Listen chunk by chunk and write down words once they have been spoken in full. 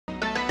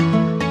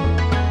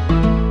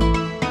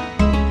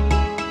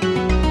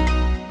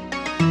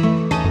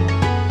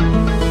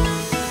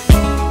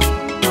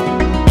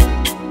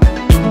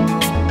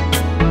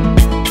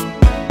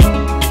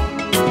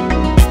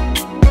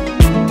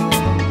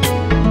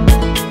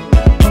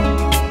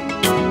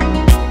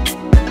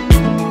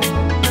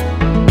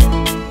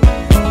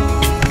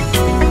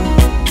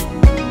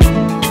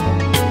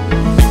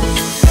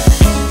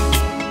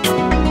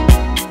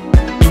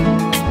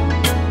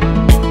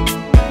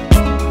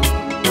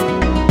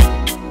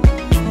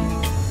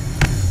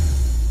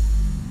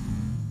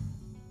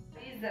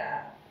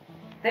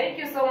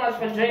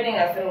for joining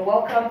us and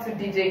welcome to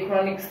DJ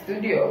Chronic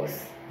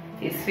Studios.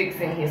 He's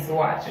fixing his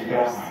watch.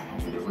 Yeah.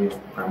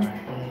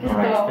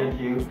 Alright,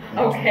 thank you.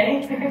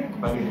 Okay.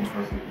 But we can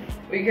proceed.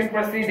 We can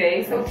proceed,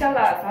 eh? So tell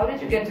us, how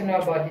did you get to know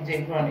about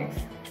DJ Chronics?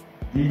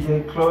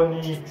 DJ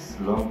Chronics,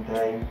 long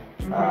time.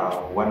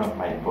 One of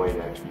my boys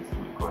that used to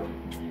record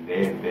with me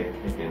very back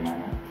again.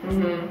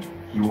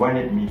 He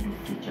wanted me to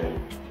feature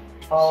him.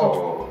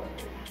 So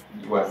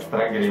he was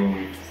struggling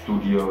with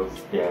studios.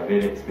 They are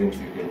very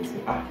expensive, and he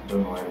said,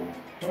 don't worry,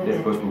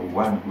 let's go to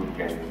one good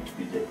guy,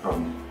 DJ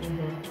Chronics.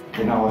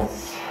 Then I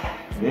was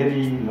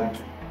very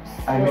lucky.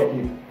 I met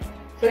him.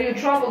 So you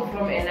traveled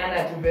from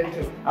Enana to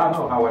Betu?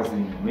 No, I was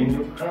in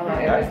Windhoek.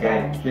 That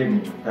guy came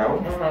into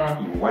town.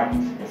 He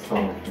wants a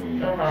song with me.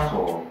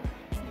 So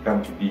he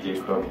came to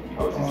DJ Chronic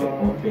because he's a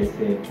good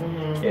person.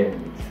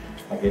 And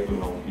I get to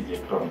know DJ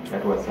Chronic.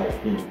 That was I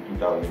think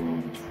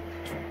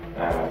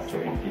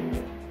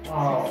 2017.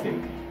 Wow.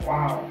 16.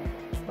 Wow.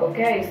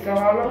 Okay, so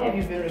how long have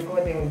you been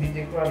recording with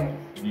DJ Chronics?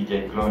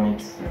 DJ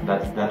Chronics,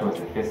 that was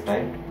the first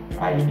time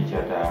I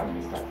featured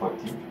Mr.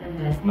 40.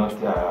 Not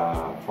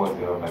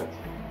 40, but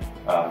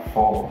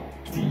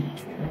 4T.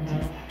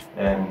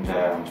 And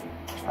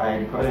I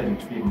recorded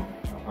with him a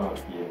couple of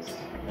years.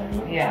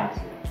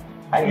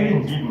 I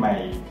even did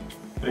my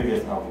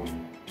previous album.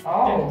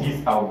 And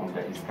this album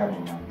that is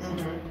coming out,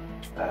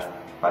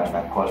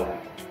 Pandacola.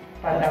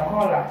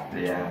 Pandacola?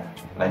 Yeah,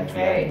 like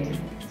reality is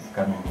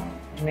coming out.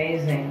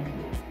 Amazing.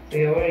 So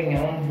you're wearing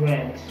your own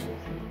brand.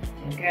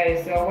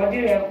 Okay, so what do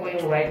you have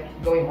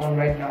going on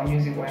right now,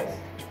 music-wise?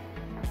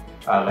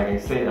 Like I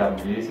said, I'm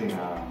releasing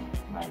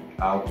my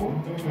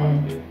album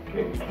on the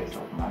 21st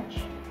of March.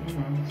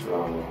 So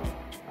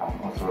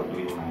I'm also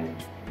doing my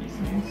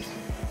business,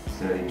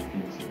 selling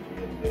things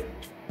and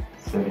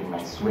selling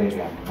my swag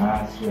and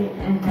I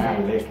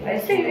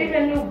see you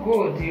even look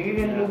good. You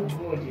even look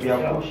good. We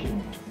are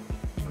pushing.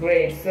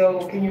 Great.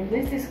 So can you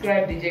please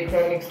describe DJ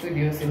Chronic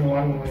Studios in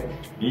one word?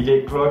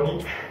 DJ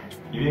Chronic,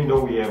 even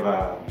though we have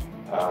a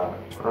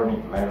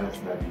chronic virus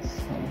that is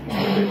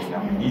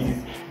this is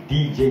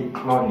DJ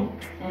Chronic.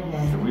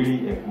 He's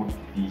really a good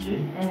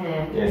DJ,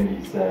 and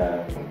he's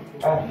a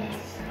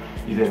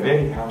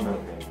very humble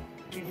guy.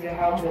 He's a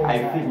humble guy. I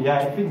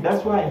think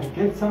that's why he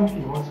gets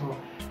something also.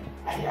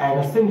 I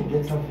understand he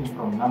gets something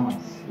from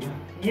Namas.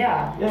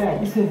 Yeah,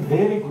 he's a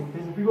very good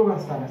person. People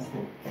must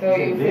understand. So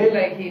you feel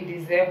like he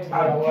deserves the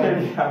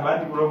award?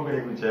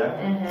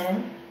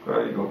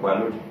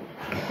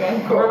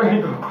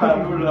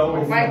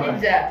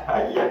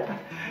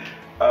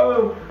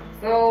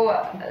 So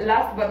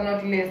last but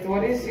not least,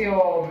 what is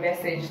your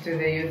message to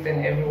the youth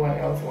and everyone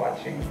else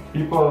watching?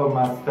 People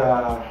must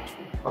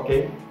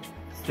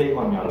stay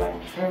on your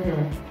line.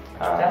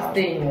 Just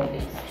stay in your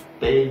place.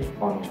 Stay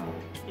on your line.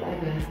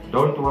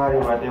 Don't worry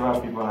whatever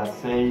people are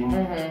saying.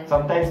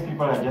 Sometimes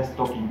people are just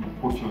talking to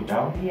put you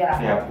down. They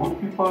are good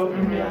people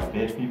and they are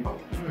bad people.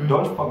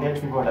 Don't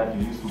forget people that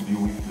you used to be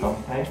with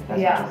long time.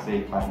 That's what I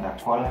say,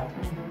 Pandacola.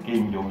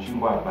 Came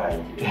Yoshingwa by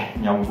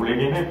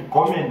Nyambulegene,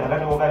 comment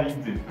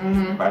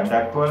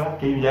Pandacola,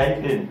 came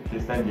Yaiten,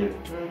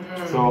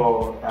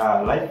 So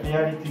life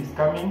reality is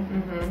coming.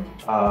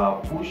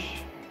 Push.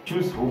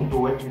 Choose whom to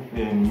work with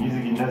in the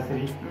music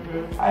industry.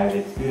 I have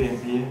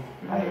experience here.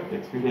 I have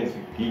experience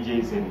with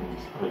DJs and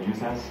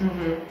producers.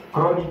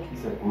 Chronic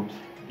is a good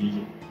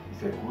DJ.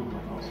 It's a good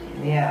one also.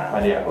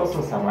 But there are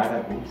also some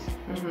other goods.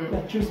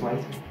 But choose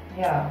wisely.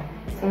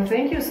 So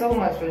thank you so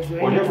much for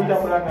joining us.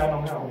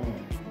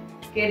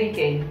 Kerry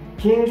K.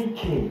 Kerry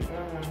K.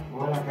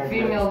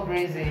 Female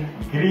Breezy.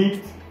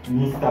 Greet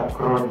Mr.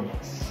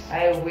 Chronics.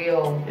 I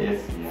will.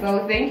 Yes.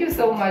 So thank you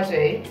so much,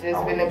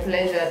 It's been a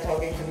pleasure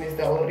talking to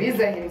Mr.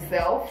 Orizza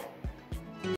himself.